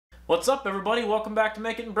What's up, everybody? Welcome back to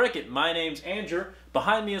Make It and Break It. My name's Andrew.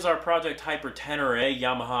 Behind me is our Project HyperTenere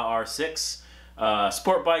Yamaha R6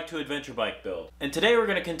 sport bike to adventure bike build. And today we're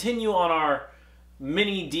going to continue on our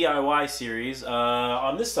mini DIY series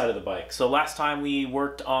on this side of the bike. So last time we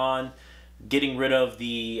worked on getting rid of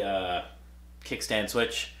the kickstand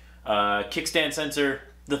switch, kickstand sensor,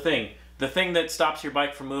 the thing that stops your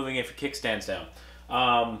bike from moving if your kickstand's down.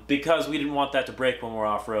 Because we didn't want that to break when we're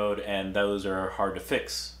off-road, and those are hard to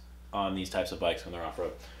fix on these types of bikes when they're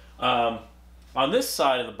off-road. On this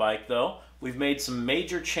side of the bike, though, we've made some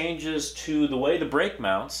major changes to the way the brake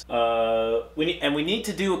mounts. We need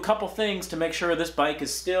to do a couple things to make sure this bike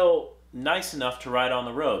is still nice enough to ride on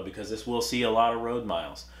the road, because this will see a lot of road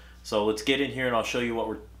miles. So let's get in here and I'll show you what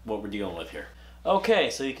we're dealing with here. Okay,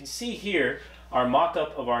 so you can see here our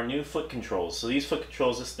mock-up of our new foot controls. So these foot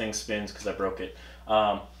controls, this thing spins because I broke it.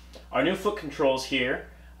 Our new foot controls here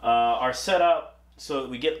are set up so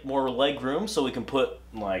that we get more leg room, so we can put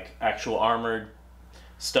like actual armored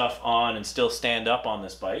stuff on and still stand up on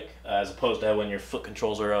this bike, as opposed to when your foot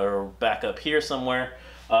controls are back up here somewhere.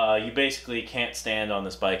 You basically can't stand on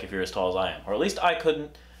this bike if you're as tall as I am, or at least I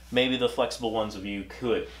couldn't. Maybe the flexible ones of you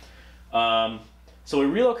could. So we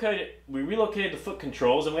relocated the foot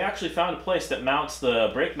controls, and we actually found a place that mounts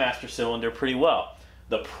the brake master cylinder pretty well.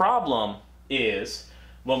 The problem is,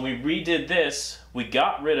 when we redid this, we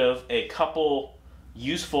got rid of a couple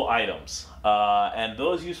useful items, and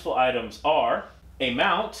those useful items are a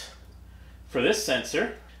mount for this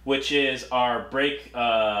sensor, which is our brake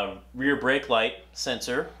rear brake light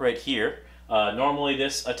sensor right here. Normally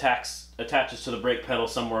this attaches to the brake pedal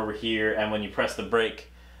somewhere over here, and when you press the brake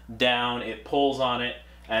down, it pulls on it,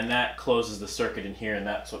 and that closes the circuit in here, and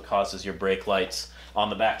that's what causes your brake lights on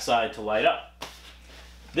the back side to light up.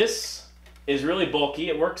 This is really bulky.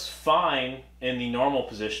 It works fine in the normal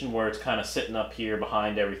position where it's kind of sitting up here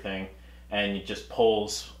behind everything, and it just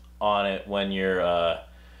pulls on it when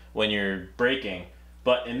you're braking.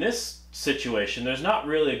 But in this situation, there's not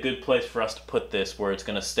really a good place for us to put this where it's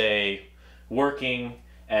going to stay working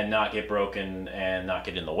and not get broken and not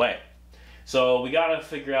get in the way. So we got to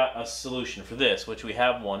figure out a solution for this, which we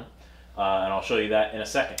have one, and I'll show you that in a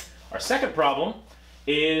second. Our second problem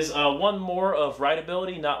is one more of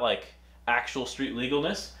rideability, not like actual street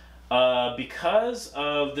legalness. Because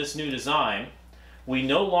of this new design, we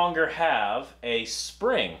no longer have a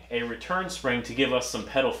spring, a return spring, to give us some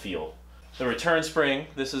pedal feel. The return spring,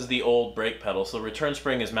 this is the old brake pedal, so the return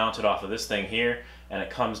spring is mounted off of this thing here, and it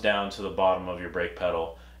comes down to the bottom of your brake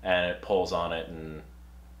pedal, and it pulls on it and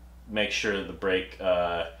makes sure that the brake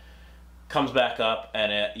comes back up,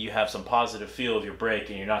 and you have some positive feel of your brake,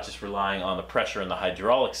 and you're not just relying on the pressure in the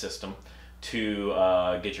hydraulic system to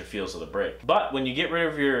get your feels of the brake. But when you get rid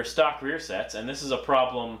of your stock rear sets, and this is a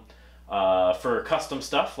problem for custom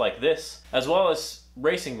stuff like this, as well as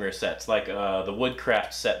racing rear sets like the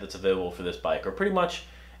Woodcraft set that's available for this bike, or pretty much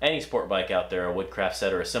any sport bike out there, a Woodcraft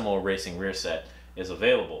set or a similar racing rear set is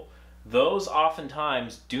available. Those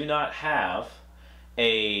oftentimes do not have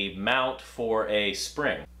a mount for a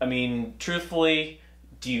spring. I mean, truthfully,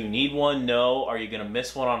 do you need one? No. Are you going to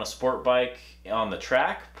miss one on a sport bike on the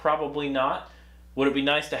track? Probably not. Would it be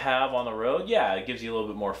nice to have on the road? Yeah, it gives you a little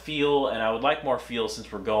bit more feel, and I would like more feel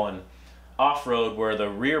since we're going off-road, where the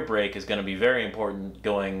rear brake is going to be very important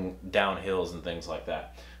going down hills and things like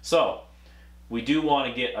that. So we do want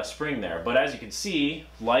to get a spring there, but as you can see,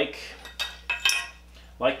 like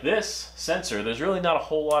this sensor, there's really not a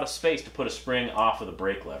whole lot of space to put a spring off of the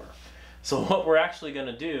brake lever. So what we're actually going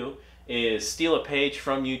to do is steal a page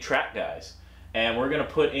from you track guys, and we're going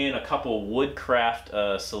to put in a couple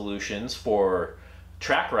Woodcraft solutions for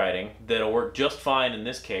track riding that'll work just fine in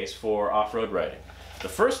this case for off-road riding. The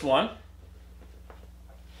first one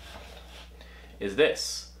is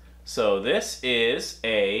this. So this is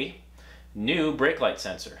a new brake light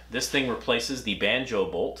sensor. This thing replaces the banjo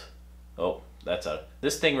bolt.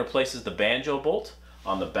 This thing replaces the banjo bolt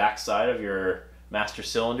on the back side of your master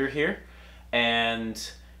cylinder here,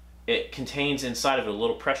 and it contains inside of it a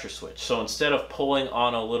little pressure switch. So instead of pulling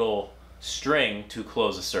on a little string to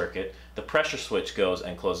close a circuit, the pressure switch goes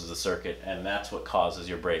and closes the circuit, and that's what causes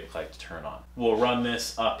your brake light to turn on. We'll run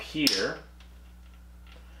this up here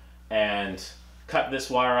and cut this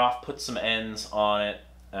wire off, put some ends on it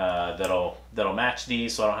that'll match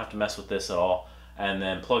these, so I don't have to mess with this at all, and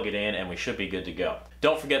then plug it in, and we should be good to go.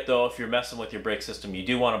 Don't forget though, if you're messing with your brake system, you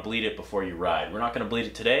do want to bleed it before you ride. We're not going to bleed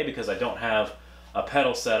it today because I don't have a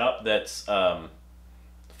pedal set up that's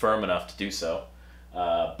firm enough to do so,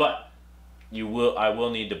 but I will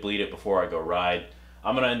need to bleed it before I go ride.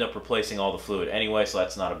 I'm going to end up replacing all the fluid anyway, so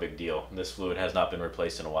that's not a big deal. This fluid has not been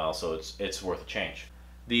replaced in a while, so it's worth a change.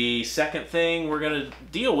 The second thing we're going to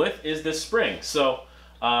deal with is this spring. So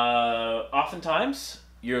oftentimes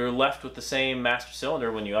you're left with the same master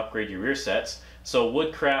cylinder when you upgrade your rear sets. So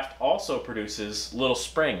Woodcraft also produces little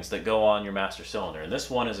springs that go on your master cylinder. And this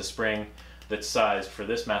one is a spring that's sized for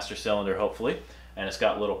this master cylinder, hopefully. And it's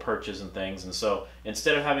got little perches and things. And so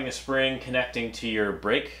instead of having a spring connecting to your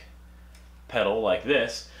brake pedal like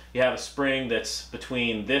this, you have a spring that's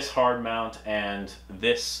between this hard mount and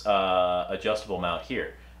this adjustable mount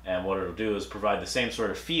here. And what it'll do is provide the same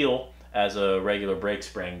sort of feel as a regular brake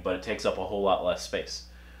spring, but it takes up a whole lot less space.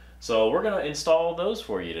 So we're going to install those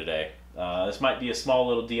for you today. This might be a small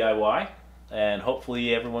little DIY, and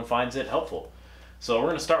hopefully everyone finds it helpful. So we're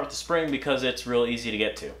going to start with the spring because it's real easy to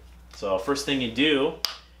get to. So first thing you do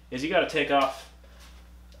is you got to take off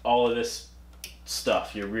all of this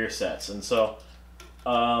stuff, your rear sets. And so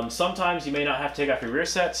sometimes you may not have to take off your rear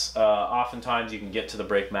sets. Oftentimes you can get to the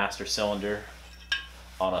brake master cylinder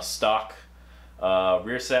on a stock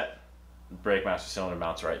rear set. Brake master cylinder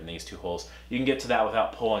mounts right in these two holes. You can get to that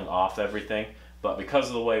without pulling off everything, but because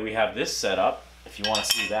of the way we have this set up, if you want to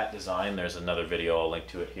see that design, there's another video, I'll link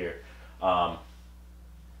to it here.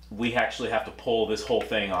 We actually have to pull this whole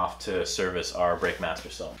thing off to service our brake master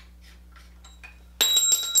cylinder.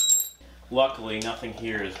 Luckily, nothing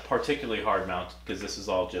here is particularly hard mounted because this is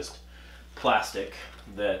all just plastic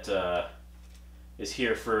that is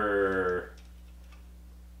here for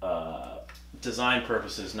design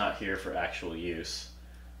purposes, not here for actual use.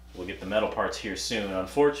 We'll get the metal parts here soon.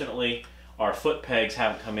 Unfortunately, our foot pegs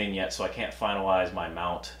haven't come in yet, so I can't finalize my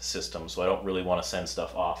mount system, so I don't really want to send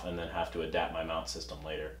stuff off and then have to adapt my mount system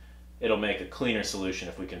later. It'll make a cleaner solution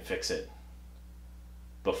if we can fix it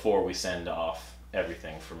before we send off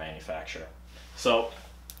everything for manufacture. So,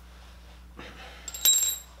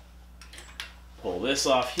 pull this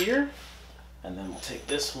off here, and then we'll take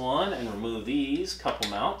this one and remove these couple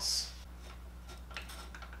mounts.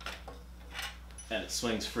 And it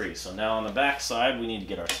swings free. So now on the back side, we need to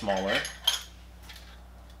get our smaller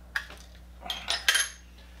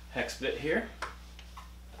hex bit here.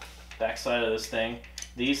 Back side of this thing.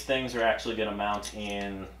 These things are actually going to mount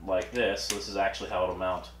in like this. So this is actually how it'll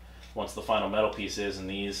mount once the final metal piece is, and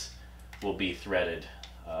these will be threaded.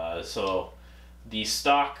 So the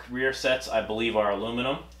stock rear sets, I believe, are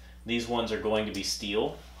aluminum. These ones are going to be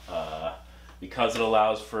steel because it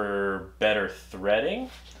allows for better threading.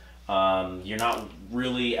 You're not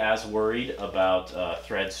really as worried about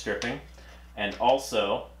thread stripping, and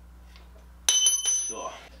also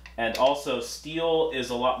steel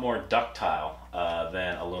is a lot more ductile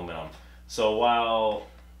than aluminum. So while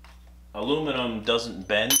aluminum doesn't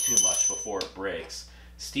bend too much before it breaks,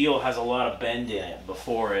 steel has a lot of bend in it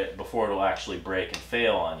before it'll actually break and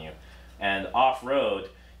fail on you. And off-road,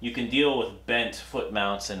 you can deal with bent foot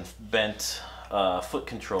mounts and bent foot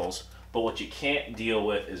controls. But what you can't deal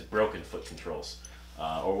with is broken foot controls,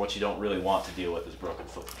 or what you don't really want to deal with is broken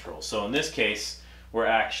foot controls. So in this case, we're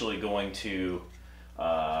actually going to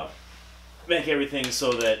make everything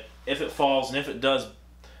so that if it falls and if it does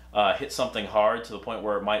hit something hard to the point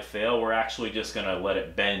where it might fail, we're actually just going to let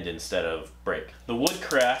it bend instead of break. The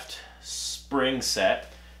Woodcraft spring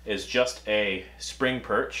set is just a spring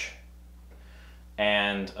perch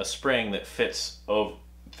and a spring that fits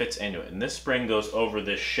into it, and this spring goes over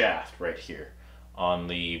this shaft right here on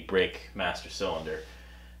the brake master cylinder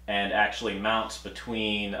and actually mounts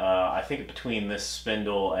between I think between this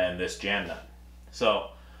spindle and this jam nut. So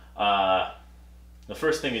the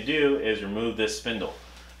first thing to do is remove this spindle.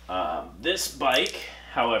 This bike,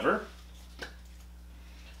 however,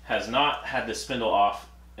 has not had this spindle off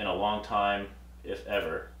in a long time, if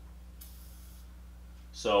ever.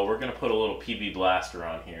 So we're going to put a little PB blaster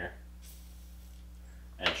on here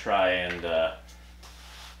and try and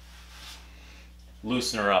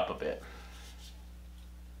loosen her up a bit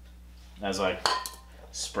as I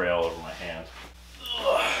spray all over my hand.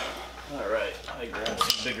 Alright, I grabbed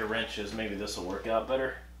some bigger wrenches. Maybe this will work out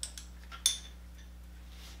better.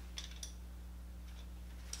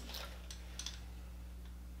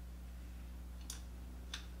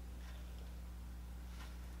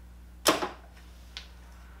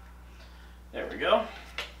 There we go.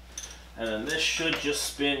 And then this should just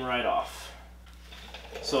spin right off.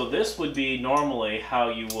 So this would be normally how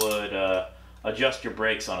you would adjust your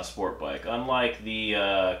brakes on a sport bike. Unlike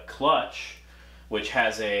the clutch, which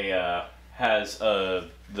has the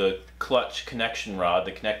clutch connection rod,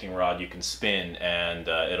 the connecting rod you can spin and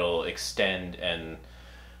it'll extend and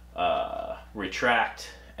retract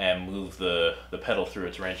and move the pedal through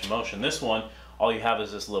its range of motion. This one, all you have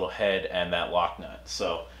is this little head and that lock nut.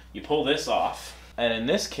 So you pull this off. And in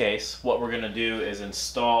this case, what we're going to do is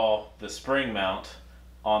install the spring mount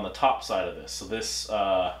on the top side of this. So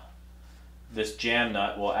this jam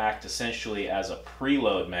nut will act essentially as a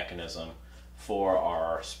preload mechanism for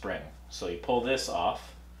our spring. So you pull this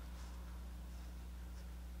off,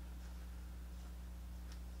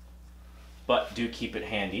 but do keep it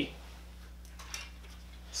handy.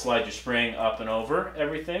 Slide your spring up and over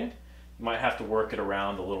everything. You might have to work it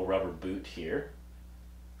around the little rubber boot here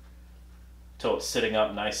until it's sitting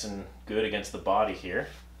up nice and good against the body here.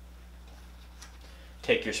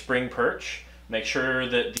 Take your spring perch, make sure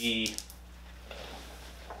that the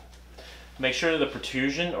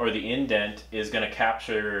protrusion or the indent is going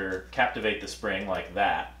to captivate the spring like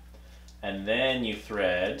that, and then you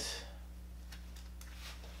thread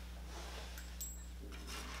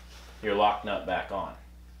your lock nut back on.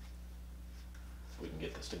 We can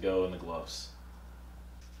get this to go in the gloves.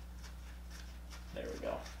 There we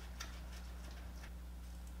go.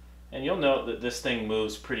 And you'll note that this thing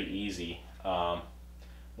moves pretty easy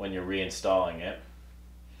when you're reinstalling it.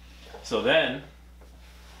 So then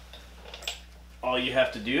all you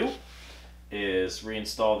have to do is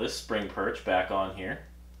reinstall this spring perch back on here.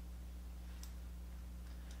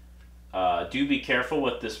 Do be careful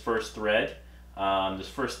with this first thread. This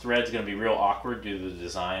first thread is going to be real awkward due to the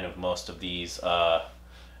design of most of these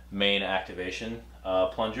main activation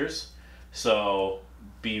plungers. So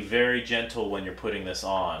be very gentle when you're putting this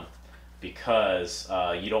on, because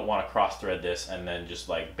you don't want to cross thread this and then just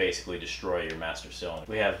like basically destroy your master cylinder.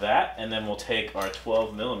 We have that, and then we'll take our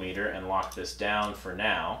 12mm and lock this down for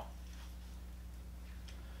now.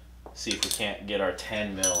 See if we can't get our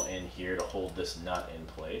 10mm in here to hold this nut in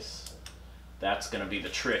place. That's going to be the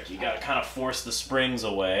trick. You got to kind of force the springs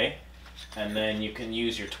away, and then you can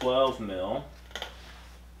use your 12mm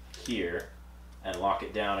here and lock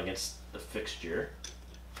it down against the fixture.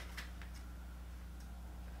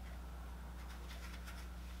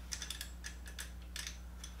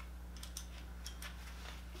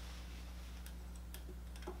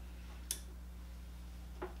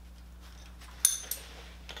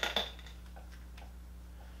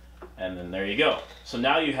 And then there you go. So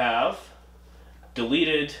now you have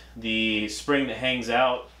deleted the spring that hangs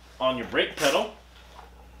out on your brake pedal.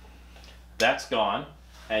 That's gone,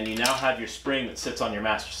 and you now have your spring that sits on your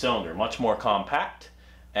master cylinder, much more compact,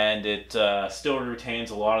 and it still retains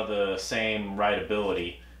a lot of the same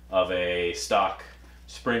rideability of a stock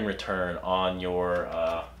spring return on your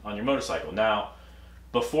motorcycle. Now,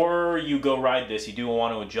 before you go ride this, you do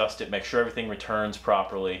want to adjust it, make sure everything returns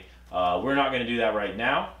properly. We're not going to do that right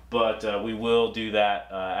now, but we will do that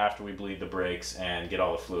after we bleed the brakes and get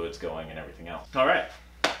all the fluids going and everything else. All right,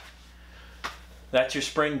 that's your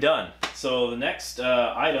spring done. So the next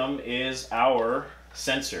item is our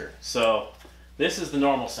sensor. So this is the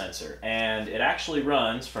normal sensor, and it actually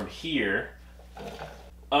runs from here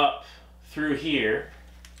up through here,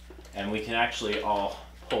 and we can actually all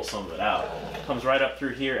pull some of it out. It comes right up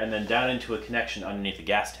through here and then down into a connection underneath the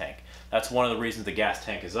gas tank. That's one of the reasons the gas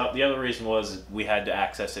tank is up. The other reason was we had to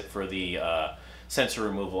access it for the sensor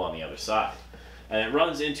removal on the other side. And it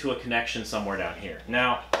runs into a connection somewhere down here.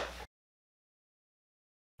 Now,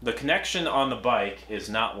 the connection on the bike is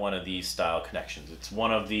not one of these style connections. It's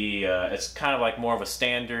one of the, it's kind of like more of a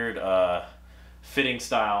standard fitting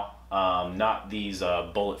style, not these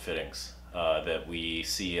bullet fittings that we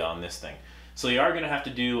see on this thing. So you are going to have to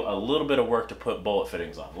do a little bit of work to put bullet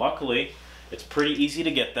fittings on. Luckily, it's pretty easy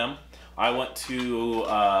to get them. I went to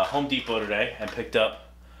Home Depot today and picked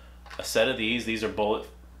up a set of these. These are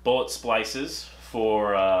bullet splices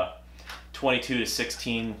for 22 to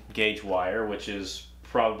 16 gauge wire, which is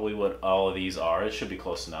probably what all of these are. It should be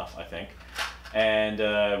close enough, I think. And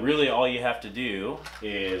really all you have to do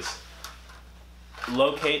is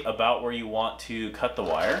locate about where you want to cut the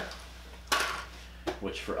wire,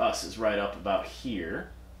 which for us is right up about here.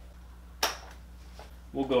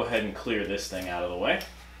 We'll go ahead and clear this thing out of the way.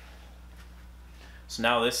 So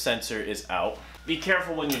now this sensor is out. Be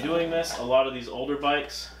careful when you're doing this. A lot of these older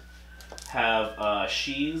bikes have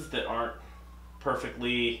sheaths that aren't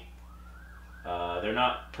perfectly, they're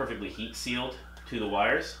not perfectly heat sealed to the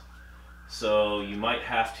wires. So you might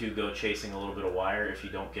have to go chasing a little bit of wire if you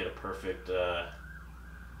don't get a perfect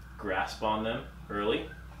grasp on them early.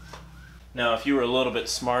 Now, if you were a little bit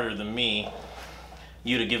smarter than me,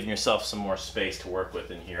 you'd have given yourself some more space to work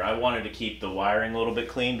with in here. I wanted to keep the wiring a little bit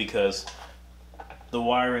clean because the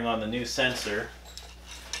wiring on the new sensor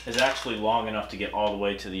is actually long enough to get all the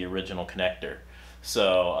way to the original connector.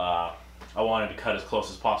 So I wanted to cut as close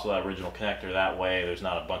as possible to that original connector. That way there's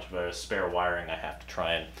not a bunch of spare wiring I have to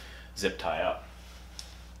try and zip tie up.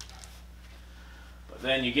 But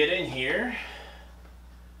then you get in here,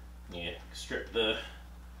 you strip the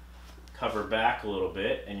cover back a little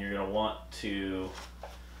bit, and you're going to want to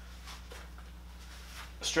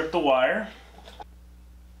strip the wire.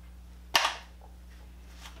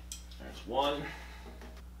 There's one.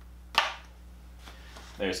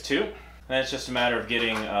 There's two. And it's just a matter of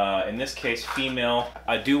getting, in this case, female.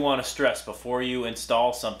 I do want to stress, before you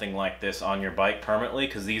install something like this on your bike permanently,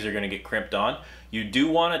 because these are going to get crimped on, you do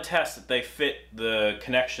want to test that they fit the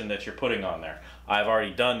connection that you're putting on there. I've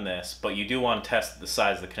already done this, but you do want to test that the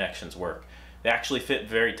size of the connections work. They actually fit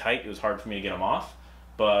very tight. It was hard for me to get them off,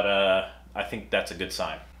 but I think that's a good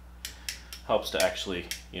sign. Helps to actually,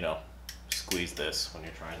 you know, squeeze this when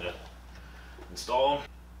you're trying to install them.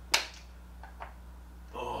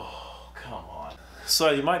 Oh, come on.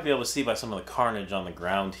 So you might be able to see by some of the carnage on the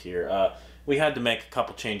ground here. We had to make a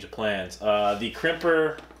couple change of plans. The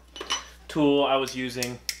crimper tool I was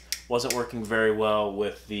using wasn't working very well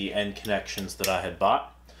with the end connections that I had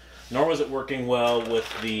bought, nor was it working well with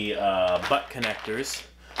the butt connectors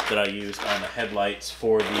that I used on the headlights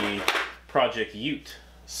for the Project Ute.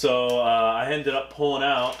 So I ended up pulling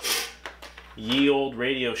out ye old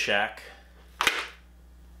Radio Shack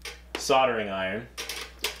soldering iron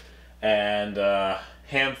and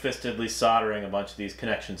ham-fistedly soldering a bunch of these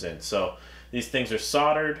connections in. So these things are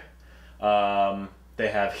soldered. They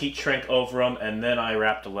have heat shrink over them, and then I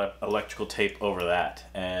wrapped electrical tape over that.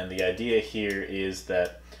 And the idea here is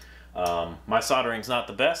that my soldering's not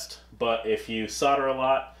the best, but if you solder a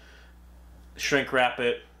lot, shrink wrap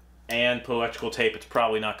it, and put electrical tape, it's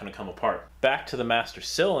probably not going to come apart. Back to the master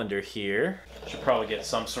cylinder here. Should probably get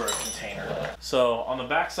some sort of container. So on the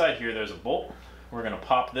back side here, there's a bolt. We're going to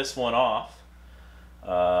pop this one off.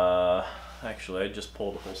 Actually, I just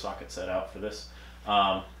pulled the whole socket set out for this.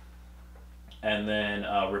 And then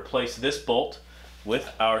replace this bolt with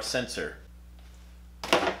our sensor.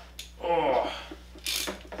 Oh.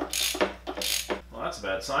 Well, that's a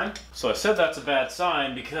bad sign. So I said that's a bad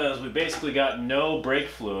sign because we basically got no brake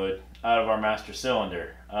fluid out of our master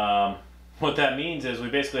cylinder. What that means is we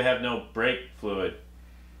basically have no brake fluid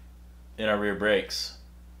in our rear brakes.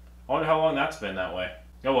 I wonder how long that's been that way.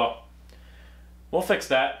 Oh well. We'll fix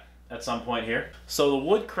that at some point here. So the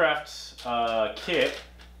Woodcraft kit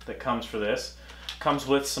that comes for this comes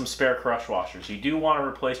with some spare crush washers. You do want to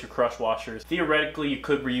replace your crush washers. Theoretically, you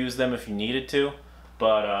could reuse them if you needed to,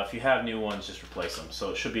 but if you have new ones, just replace them. So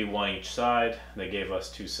it should be one each side. They gave us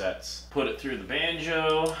 2 sets. Put it through the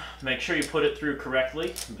banjo. Make sure you put it through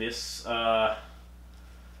correctly. This,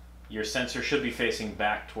 your sensor should be facing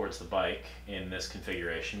back towards the bike in this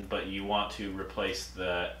configuration, but you want to replace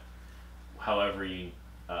that however you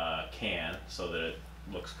can so that it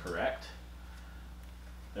looks correct.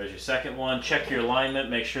 There's your second one. Check your alignment.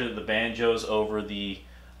 Make sure that the banjo's over the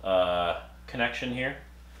connection here.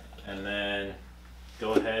 And then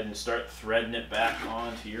go ahead and start threading it back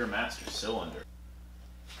onto your master cylinder.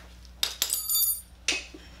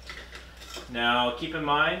 Now keep in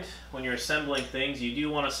mind, when you're assembling things, you do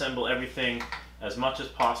want to assemble everything as much as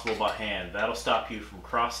possible by hand. That'll stop you from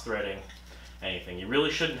cross-threading anything. You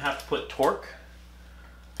really shouldn't have to put torque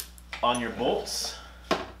on your bolts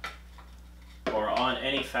or on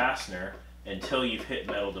any fastener until you've hit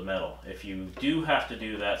metal to metal. If you do have to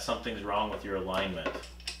do that, something's wrong with your alignment.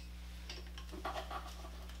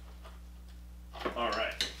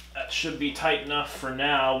 Alright, that should be tight enough for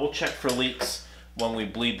now. We'll check for leaks when we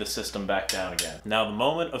bleed the system back down again. Now the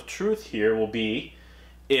moment of truth here will be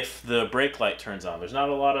if the brake light turns on. There's not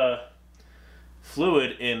a lot of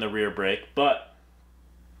fluid in the rear brake, but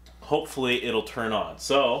hopefully it'll turn on.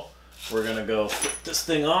 So we're gonna go put this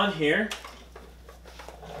thing on here.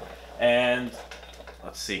 And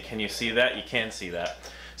let's see, can you see that? You can see that.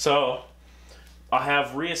 So I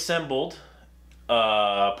have reassembled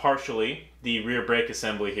partially the rear brake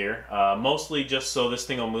assembly here, mostly just so this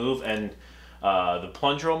thing will move and the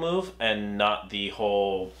plunger will move and not the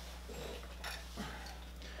whole,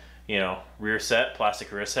 you know, rear set,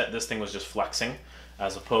 plastic rear set. This thing was just flexing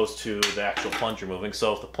as opposed to the actual plunger moving.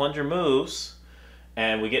 So if the plunger moves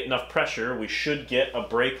and we get enough pressure, we should get a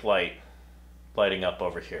brake light lighting up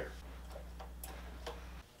over here.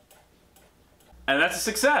 And that's a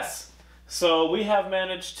success. So we have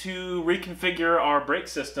managed to reconfigure our brake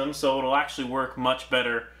system so it'll actually work much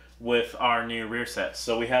better with our new rear sets.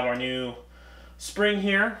 So we have our new spring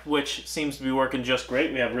here, which seems to be working just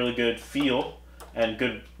great. We have really good feel and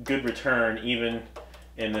good return even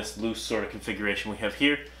in this loose sort of configuration we have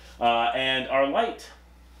here. And our light,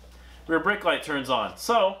 rear brake light, turns on.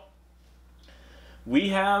 So we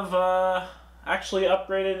have actually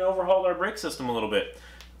upgraded and overhauled our brake system a little bit.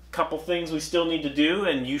 Couple things we still need to do,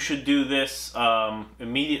 and you should do this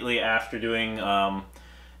immediately after doing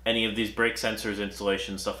any of these brake sensors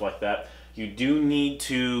installation, stuff like that. you do need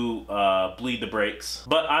to bleed the brakes.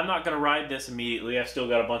 But I'm not going to ride this immediately. I've still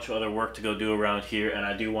got a bunch of other work to go do around here, and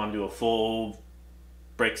I do want to do a full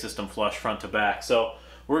brake system flush front to back. So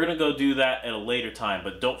we're going to go do that at a later time,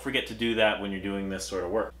 but don't forget to do that when you're doing this sort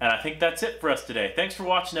of work. And I think that's it for us today. Thanks for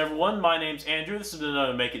watching, everyone. My name's Andrew. This has been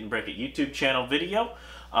another Make It and Break It YouTube channel video.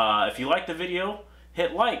 If you like the video,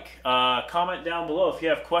 hit like, comment down below if you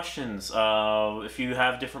have questions, if you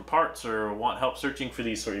have different parts or want help searching for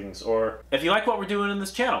these things, or if you like what we're doing in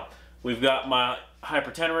this channel. We've got my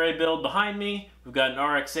HyperTenere build behind me, we've got an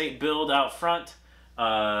RX-8 build out front,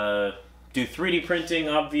 do 3D printing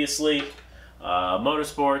obviously,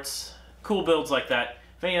 motorsports, cool builds like that.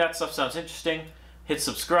 If any of that stuff sounds interesting, hit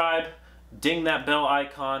subscribe, ding that bell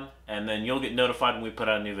icon, and then you'll get notified when we put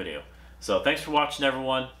out a new video. So thanks for watching,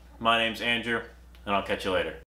 everyone. My name's Andrew, and I'll catch you later.